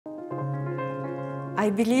I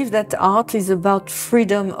believe that art is about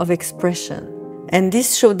freedom of expression. And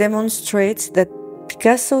this show demonstrates that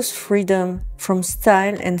Picasso's freedom from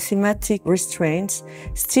style and thematic restraints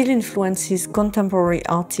still influences contemporary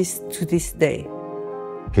artists to this day.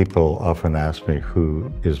 People often ask me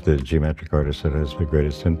who is the geometric artist that has the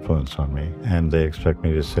greatest influence on me, and they expect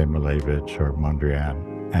me to say Malevich or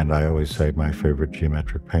Mondrian. And I always say my favorite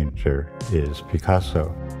geometric painter is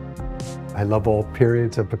Picasso. I love all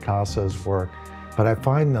periods of Picasso's work, but I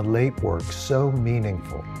find the late work so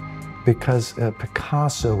meaningful because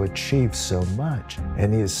Picasso achieved so much,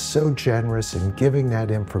 and he is so generous in giving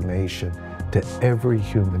that information to every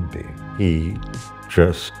human being. He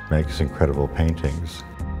just makes incredible paintings.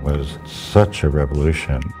 It was such a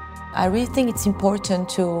revolution. I really think it's important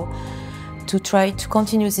to try to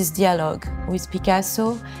continue this dialogue with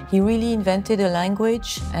Picasso. He really invented a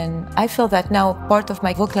language, and I feel that now part of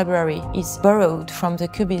my vocabulary is borrowed from the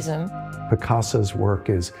Cubism. Picasso's work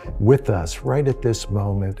is with us right at this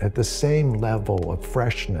moment at the same level of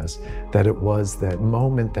freshness that it was that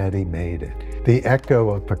moment that he made it. The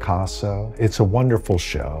Echo of Picasso, it's a wonderful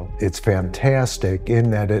show. It's fantastic in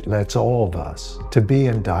that it lets all of us to be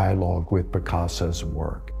in dialogue with Picasso's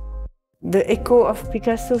work. The Echo of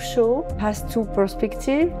Picasso show has two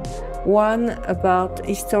perspectives, one about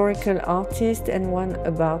historical artists and one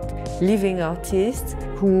about living artists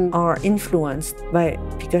who are influenced by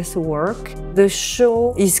Picasso work. The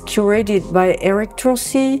show is curated by Eric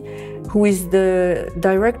Troncy, who is the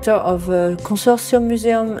director of a consortium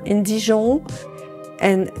museum in Dijon.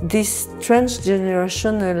 And this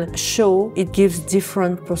transgenerational show, it gives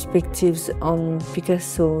different perspectives on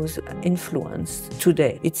Picasso's influence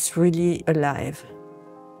today. It's really alive.